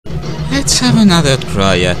Let's have another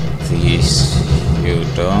try at this. You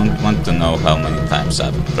don't want to know how many times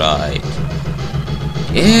I've tried.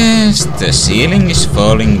 Yes, the ceiling is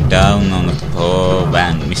falling down on poor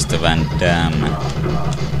Mr. Van Damme.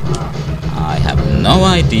 I have no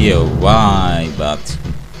idea why, but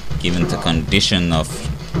given the condition of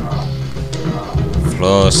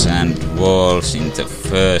floors and walls in the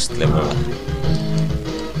first level,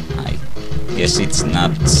 I guess it's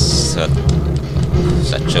not such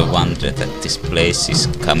a wonder that this place is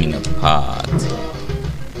coming apart.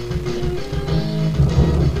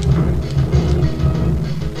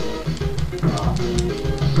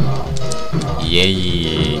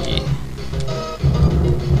 Yay!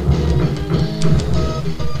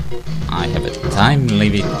 I have a time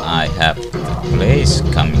limit, I have the place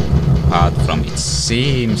coming apart from its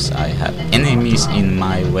seams, I have enemies in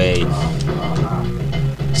my way.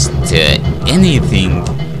 Is there anything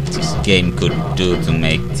this game could do to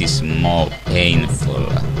make this more painful?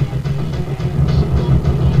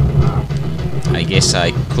 I guess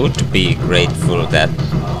I could be grateful that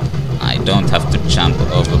I don't have to jump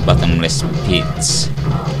over bottomless pits.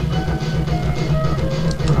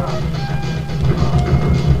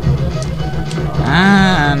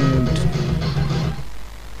 And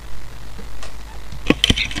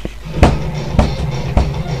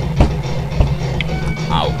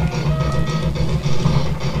ow.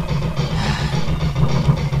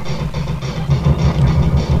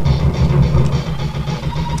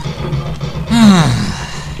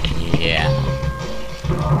 Yeah.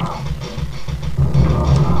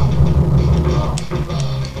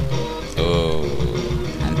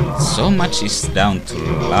 So much is down to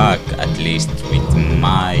luck, at least with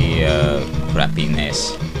my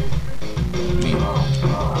crappiness. I mean,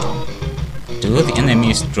 do the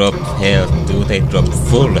enemies drop health? Do they drop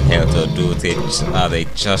full health, or are they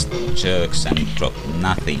just jerks and drop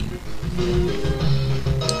nothing?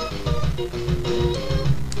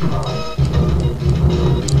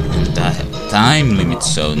 And I have time limit,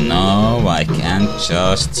 so no, I can't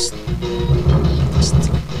just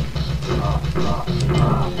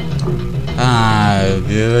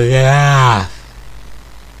yeah.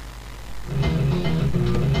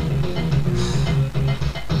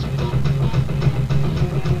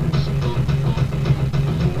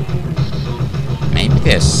 Maybe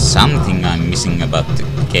there's something I'm missing about the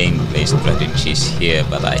gameplay strategies here,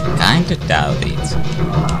 but I kinda doubt it.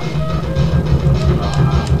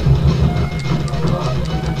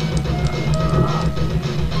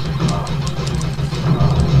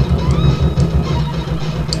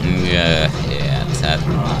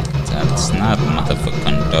 That's not matter for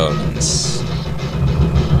condolence.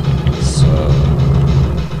 So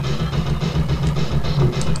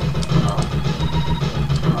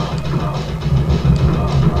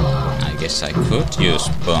I guess I could use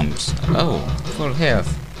bombs. Oh, full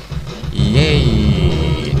health.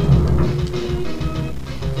 Yay!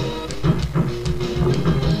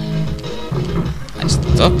 I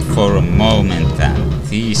stop for a moment and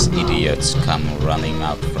these idiots come running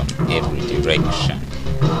out from every direction.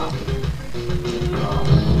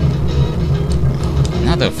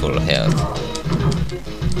 Another full health.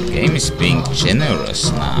 The game is being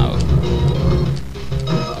generous now.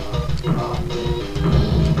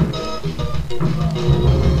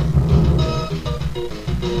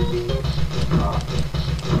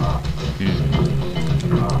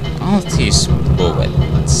 All these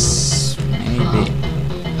bullets, maybe.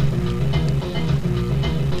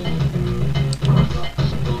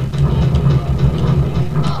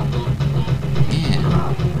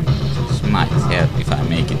 If I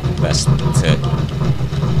make it past the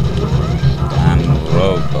damn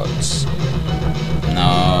robots.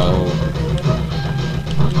 No.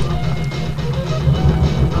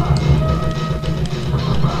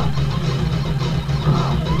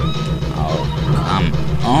 Oh, come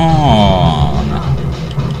on.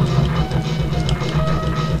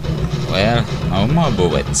 Well, no more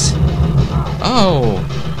bullets. Oh!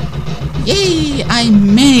 Yay! I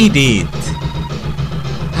made it!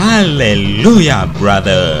 Hallelujah,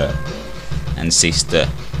 brother and sister,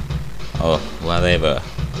 or whatever.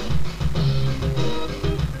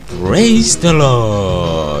 Praise the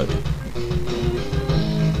Lord.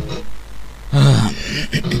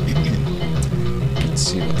 Let's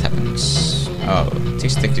see what happens. Oh,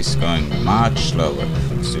 this text is going much slower.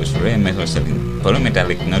 Use rare metal selling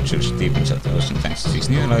polymetallic nodules deep inside the ocean. Thanks to these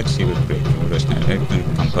new lights, he will create revolutionary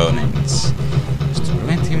electronic components to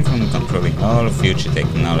prevent him from controlling all future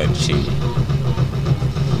technology.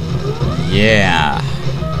 Yeah.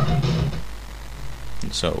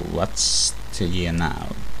 So what's the year now?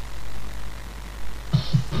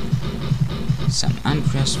 San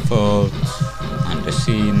Andreas Fault,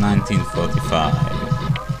 Undersea 1945.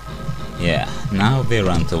 Yeah, now we're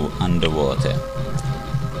underwater.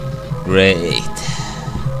 Great.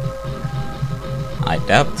 I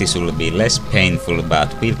doubt this will be less painful,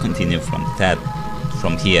 but we'll continue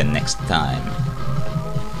from here next time.